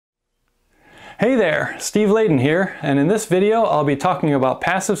Hey there, Steve Layden here, and in this video I'll be talking about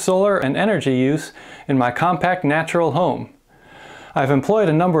passive solar and energy use in my compact natural home. I've employed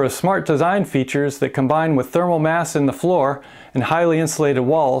a number of smart design features that combine with thermal mass in the floor and highly insulated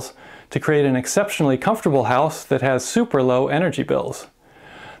walls to create an exceptionally comfortable house that has super low energy bills.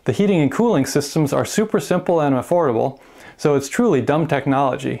 The heating and cooling systems are super simple and affordable, so it's truly dumb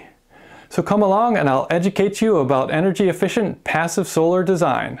technology. So come along and I'll educate you about energy efficient passive solar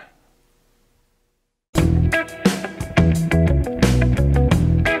design.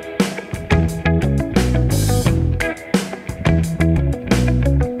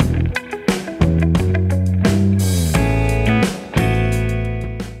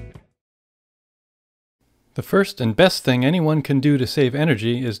 The first and best thing anyone can do to save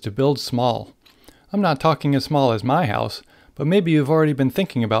energy is to build small. I'm not talking as small as my house, but maybe you've already been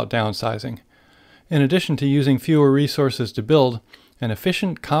thinking about downsizing. In addition to using fewer resources to build, an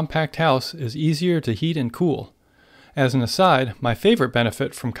efficient, compact house is easier to heat and cool. As an aside, my favorite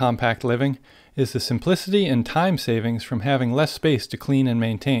benefit from compact living is the simplicity and time savings from having less space to clean and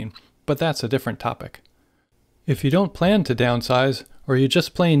maintain, but that's a different topic. If you don't plan to downsize, or you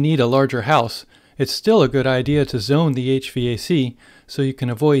just plain need a larger house, it's still a good idea to zone the HVAC so you can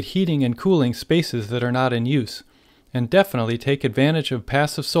avoid heating and cooling spaces that are not in use, and definitely take advantage of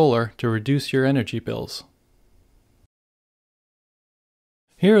passive solar to reduce your energy bills.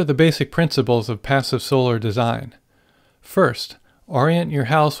 Here are the basic principles of passive solar design. First, orient your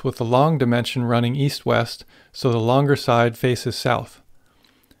house with the long dimension running east-west so the longer side faces south.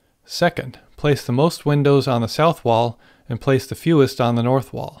 Second, place the most windows on the south wall and place the fewest on the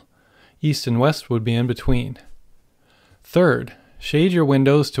north wall. East and west would be in between. Third, shade your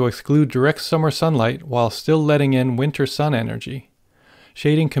windows to exclude direct summer sunlight while still letting in winter sun energy.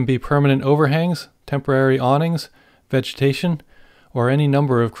 Shading can be permanent overhangs, temporary awnings, vegetation, or any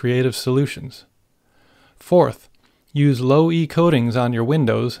number of creative solutions. Fourth, use low E coatings on your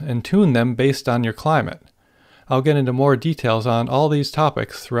windows and tune them based on your climate. I'll get into more details on all these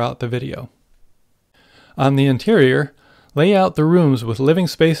topics throughout the video. On the interior, lay out the rooms with living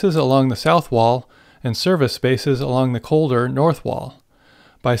spaces along the south wall and service spaces along the colder north wall.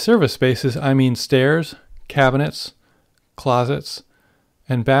 By service spaces, I mean stairs, cabinets, closets,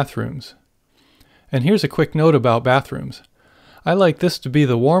 and bathrooms. And here's a quick note about bathrooms. I like this to be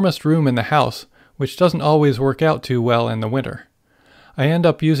the warmest room in the house, which doesn't always work out too well in the winter. I end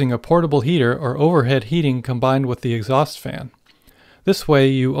up using a portable heater or overhead heating combined with the exhaust fan. This way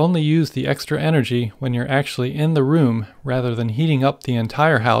you only use the extra energy when you're actually in the room rather than heating up the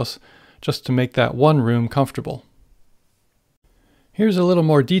entire house just to make that one room comfortable. Here's a little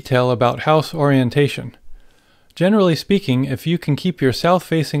more detail about house orientation. Generally speaking, if you can keep your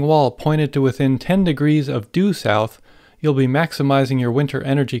south-facing wall pointed to within 10 degrees of due south, you'll be maximizing your winter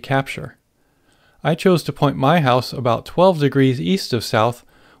energy capture. I chose to point my house about 12 degrees east of south,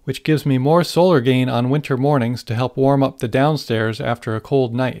 which gives me more solar gain on winter mornings to help warm up the downstairs after a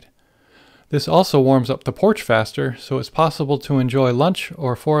cold night. This also warms up the porch faster, so it's possible to enjoy lunch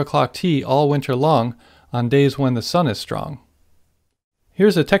or 4 o'clock tea all winter long on days when the sun is strong.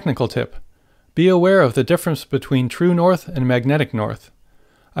 Here's a technical tip. Be aware of the difference between true north and magnetic north.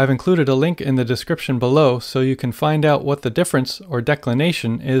 I've included a link in the description below so you can find out what the difference or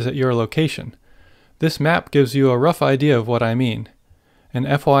declination is at your location. This map gives you a rough idea of what I mean. And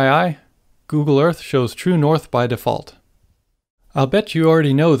FYI, Google Earth shows true north by default. I'll bet you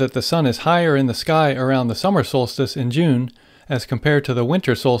already know that the sun is higher in the sky around the summer solstice in June as compared to the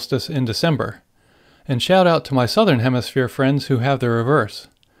winter solstice in December. And shout out to my southern hemisphere friends who have the reverse.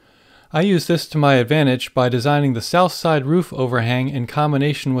 I use this to my advantage by designing the south side roof overhang in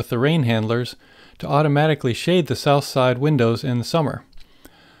combination with the rain handlers to automatically shade the south side windows in the summer.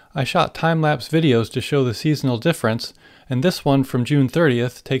 I shot time-lapse videos to show the seasonal difference, and this one from June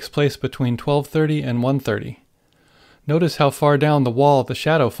 30th takes place between 12:30 and 1:30. Notice how far down the wall the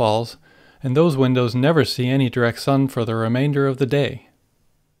shadow falls, and those windows never see any direct sun for the remainder of the day.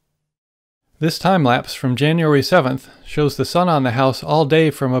 This time-lapse from January 7th shows the sun on the house all day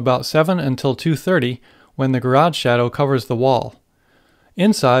from about 7 until 2:30 when the garage shadow covers the wall.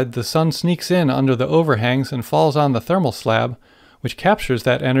 Inside, the sun sneaks in under the overhangs and falls on the thermal slab, which captures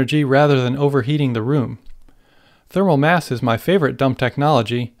that energy rather than overheating the room. Thermal mass is my favorite dump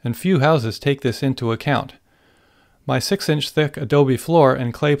technology, and few houses take this into account. My 6-inch thick adobe floor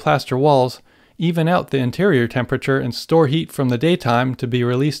and clay plaster walls even out the interior temperature and store heat from the daytime to be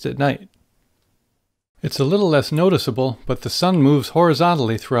released at night. It's a little less noticeable, but the sun moves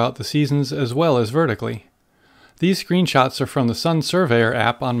horizontally throughout the seasons as well as vertically. These screenshots are from the Sun Surveyor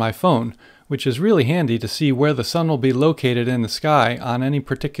app on my phone, which is really handy to see where the sun will be located in the sky on any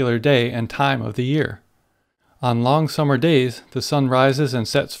particular day and time of the year. On long summer days, the sun rises and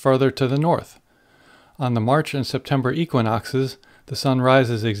sets farther to the north. On the March and September equinoxes, the sun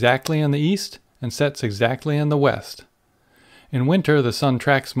rises exactly in the east and sets exactly in the west. In winter, the sun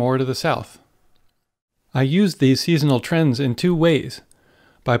tracks more to the south. I used these seasonal trends in two ways.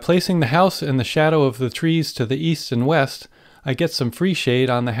 By placing the house in the shadow of the trees to the east and west, I get some free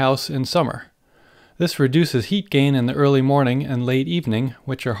shade on the house in summer. This reduces heat gain in the early morning and late evening,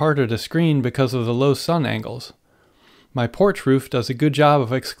 which are harder to screen because of the low sun angles. My porch roof does a good job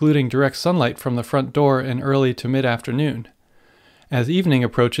of excluding direct sunlight from the front door in early to mid-afternoon. As evening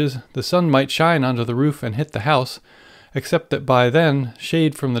approaches, the sun might shine onto the roof and hit the house, except that by then,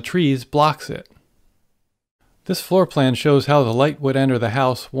 shade from the trees blocks it. This floor plan shows how the light would enter the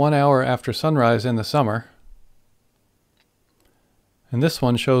house 1 hour after sunrise in the summer, and this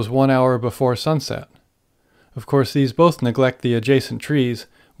one shows 1 hour before sunset. Of course, these both neglect the adjacent trees,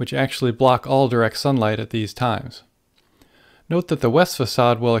 which actually block all direct sunlight at these times. Note that the west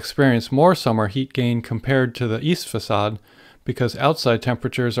facade will experience more summer heat gain compared to the east facade because outside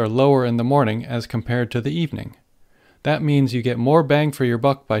temperatures are lower in the morning as compared to the evening. That means you get more bang for your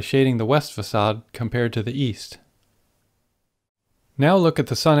buck by shading the west facade compared to the east. Now look at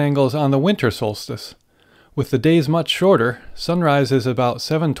the sun angles on the winter solstice. With the days much shorter, sunrise is about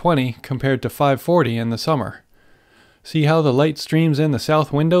 7:20 compared to 5:40 in the summer. See how the light streams in the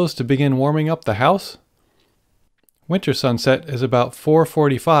south windows to begin warming up the house? Winter sunset is about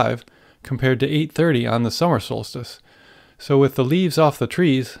 4:45 compared to 8:30 on the summer solstice. So with the leaves off the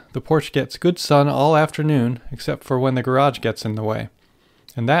trees, the porch gets good sun all afternoon except for when the garage gets in the way.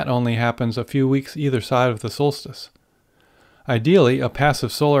 And that only happens a few weeks either side of the solstice. Ideally, a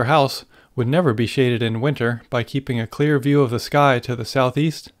passive solar house would never be shaded in winter by keeping a clear view of the sky to the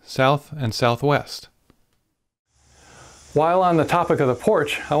southeast, south, and southwest. While on the topic of the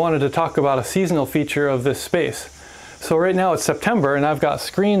porch, I wanted to talk about a seasonal feature of this space. So right now it's September and I've got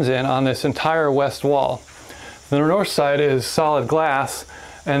screens in on this entire west wall. The north side is solid glass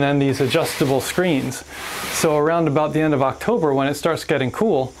and then these adjustable screens. So around about the end of October when it starts getting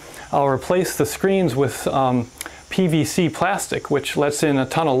cool, I'll replace the screens with PVC plastic, which lets in a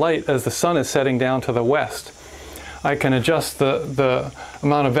ton of light as the sun is setting down to the west. I can adjust the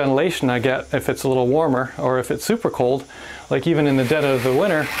amount of ventilation I get if it's a little warmer, or if it's super cold, like even in the dead of the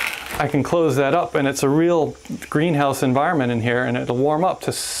winter, I can close that up and it's a real greenhouse environment in here and it'll warm up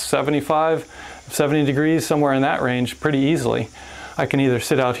to 75, 70 degrees, somewhere in that range pretty easily. I can either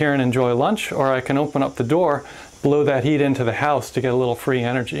sit out here and enjoy lunch, or I can open up the door, blow that heat into the house to get a little free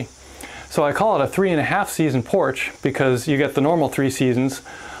energy. So I call it a 3.5 season porch because you get the normal 3 seasons,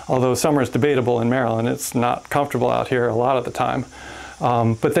 although summer is debatable in Maryland. It's not comfortable out here a lot of the time.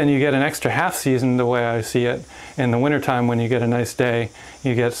 But then you get an extra half season the way I see it. In the wintertime when you get a nice day,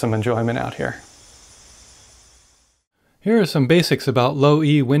 you get some enjoyment out here. Here are some basics about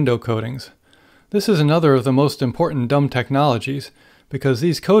low-E window coatings. This is another of the most important dumb technologies because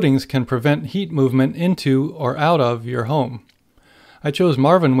these coatings can prevent heat movement into or out of your home. I chose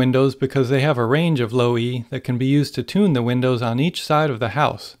Marvin windows because they have a range of low-E that can be used to tune the windows on each side of the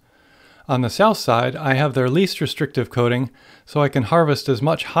house. On the south side, I have their least restrictive coating so I can harvest as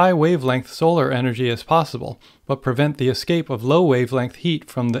much high wavelength solar energy as possible, but prevent the escape of low wavelength heat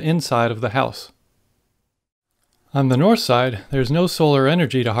from the inside of the house. On the north side, there's no solar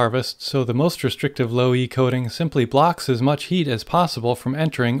energy to harvest, so the most restrictive low-E coating simply blocks as much heat as possible from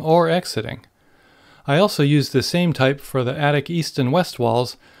entering or exiting. I also use the same type for the attic east and west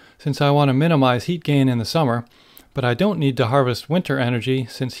walls since I want to minimize heat gain in the summer, but I don't need to harvest winter energy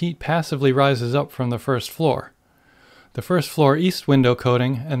since heat passively rises up from the first floor. The first floor east window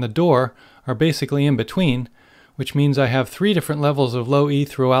coating and the door are basically in between, which means I have 3 different levels of low-E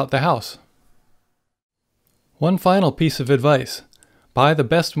throughout the house. One final piece of advice: buy the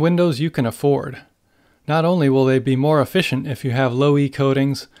best windows you can afford. Not only will they be more efficient if you have low-E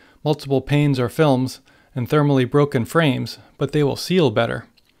coatings, multiple panes or films, and thermally broken frames, but they will seal better.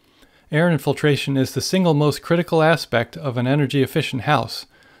 Air infiltration is the single most critical aspect of an energy-efficient house,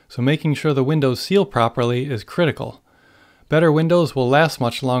 so making sure the windows seal properly is critical. Better windows will last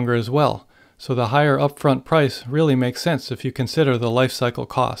much longer as well, so the higher upfront price really makes sense if you consider the life cycle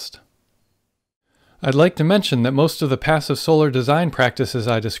cost. I'd like to mention that most of the passive solar design practices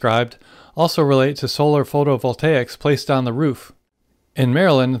I described also relate to solar photovoltaics placed on the roof. In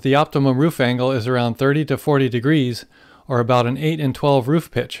Maryland, the optimum roof angle is around 30 to 40 degrees, or about an 8 and 12 roof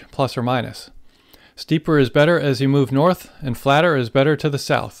pitch, plus or minus. Steeper is better as you move north, and flatter is better to the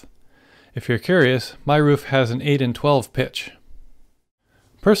south. If you're curious, my roof has an 8 and 12 pitch.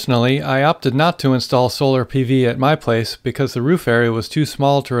 Personally, I opted not to install solar PV at my place because the roof area was too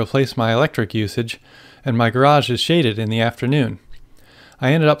small to replace my electric usage, and my garage is shaded in the afternoon.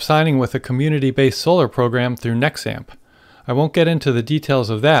 I ended up signing with a community-based solar program through Nexamp. I won't get into the details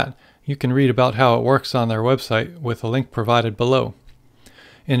of that. You can read about how it works on their website with a link provided below.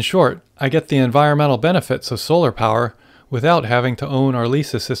 In short, I get the environmental benefits of solar power without having to own or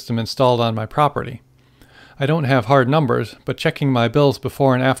lease a system installed on my property. I don't have hard numbers, but checking my bills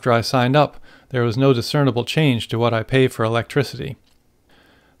before and after I signed up, there was no discernible change to what I pay for electricity.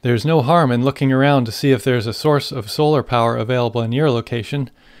 There's no harm in looking around to see if there's a source of solar power available in your location,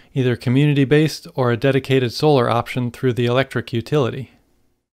 either community-based or a dedicated solar option through the electric utility.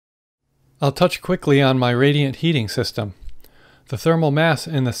 I'll touch quickly on my radiant heating system. The thermal mass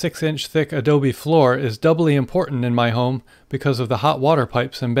in the 6-inch thick adobe floor is doubly important in my home because of the hot water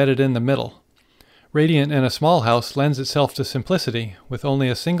pipes embedded in the middle. Radiant in a small house lends itself to simplicity, with only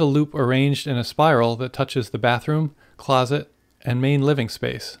a single loop arranged in a spiral that touches the bathroom, closet, and main living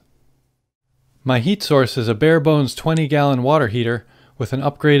space. My heat source is a bare-bones 20-gallon water heater with an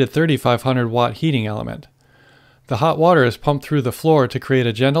upgraded 3500-watt heating element. The hot water is pumped through the floor to create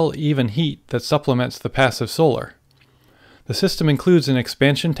a gentle, even heat that supplements the passive solar. The system includes an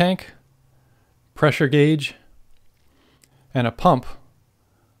expansion tank, pressure gauge, and a pump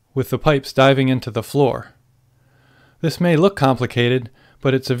with the pipes diving into the floor. This may look complicated,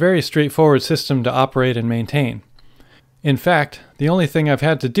 but it's a very straightforward system to operate and maintain. In fact, the only thing I've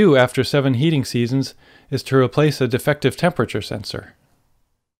had to do after 7 heating seasons is to replace a defective temperature sensor.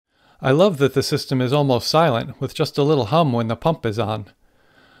 I love that the system is almost silent, with just a little hum when the pump is on.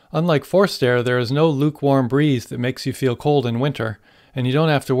 Unlike forced air, there is no lukewarm breeze that makes you feel cold in winter, and you don't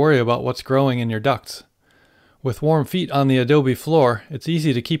have to worry about what's growing in your ducts. With warm feet on the adobe floor, it's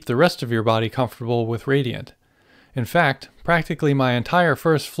easy to keep the rest of your body comfortable with radiant. In fact, practically my entire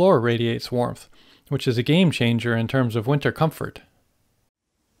first floor radiates warmth, which is a game changer in terms of winter comfort.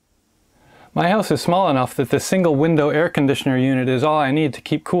 My house is small enough that this single window air conditioner unit is all I need to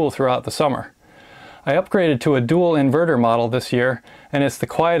keep cool throughout the summer. I upgraded to a dual inverter model this year, and it's the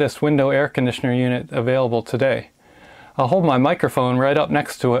quietest window air conditioner unit available today. I'll hold my microphone right up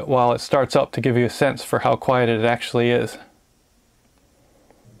next to it while it starts up to give you a sense for how quiet it actually is.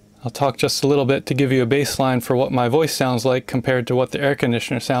 I'll talk just a little bit to give you a baseline for what my voice sounds like compared to what the air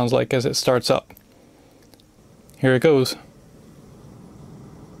conditioner sounds like as it starts up. Here it goes.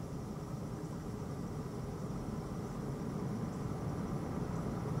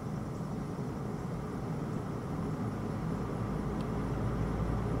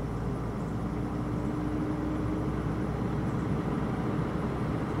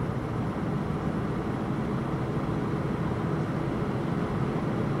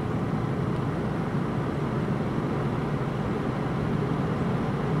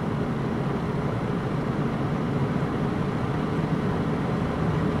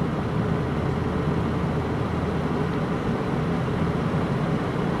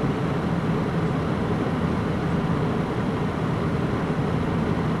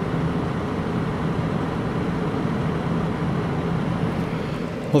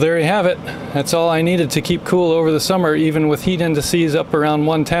 Well, there you have it. That's all I needed to keep cool over the summer, even with heat indices up around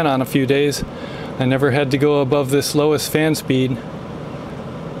 110 on a few days. I never had to go above this lowest fan speed.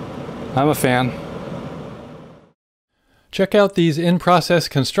 I'm a fan. Check out these in-process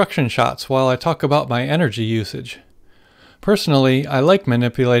construction shots while I talk about my energy usage. Personally, I like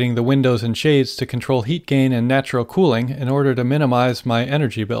manipulating the windows and shades to control heat gain and natural cooling in order to minimize my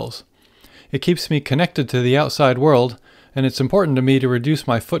energy bills. It keeps me connected to the outside world, and it's important to me to reduce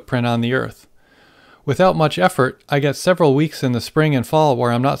my footprint on the earth. Without much effort, I get several weeks in the spring and fall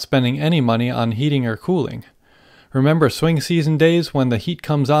where I'm not spending any money on heating or cooling. Remember swing season days when the heat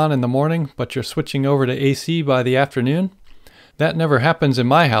comes on in the morning, but you're switching over to AC by the afternoon? That never happens in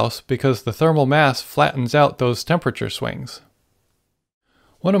my house because the thermal mass flattens out those temperature swings.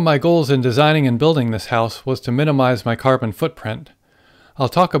 One of my goals in designing and building this house was to minimize my carbon footprint. I'll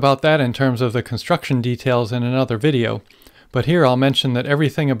talk about that in terms of the construction details in another video, but here I'll mention that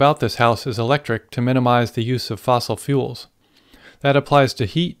everything about this house is electric to minimize the use of fossil fuels. That applies to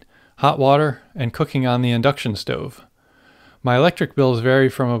heat, hot water, and cooking on the induction stove. My electric bills vary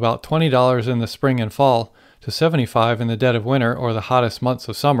from about $20 in the spring and fall to $75 in the dead of winter or the hottest months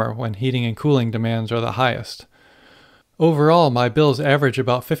of summer when heating and cooling demands are the highest. Overall, my bills average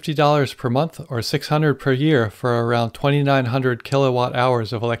about $50 per month or $600 per year for around 2,900 kilowatt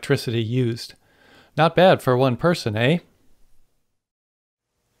hours of electricity used. Not bad for one person, eh?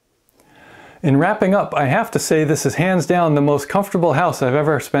 In wrapping up, I have to say this is hands down the most comfortable house I've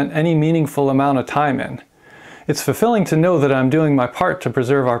ever spent any meaningful amount of time in. It's fulfilling to know that I'm doing my part to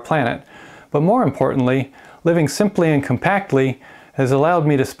preserve our planet, but more importantly, living simply and compactly has allowed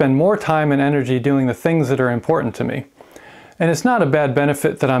me to spend more time and energy doing the things that are important to me. And it's not a bad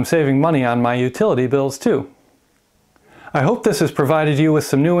benefit that I'm saving money on my utility bills too. I hope this has provided you with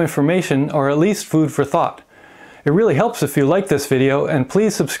some new information, or at least food for thought. It really helps if you like this video, and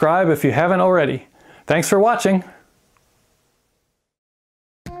please subscribe if you haven't already. Thanks for watching!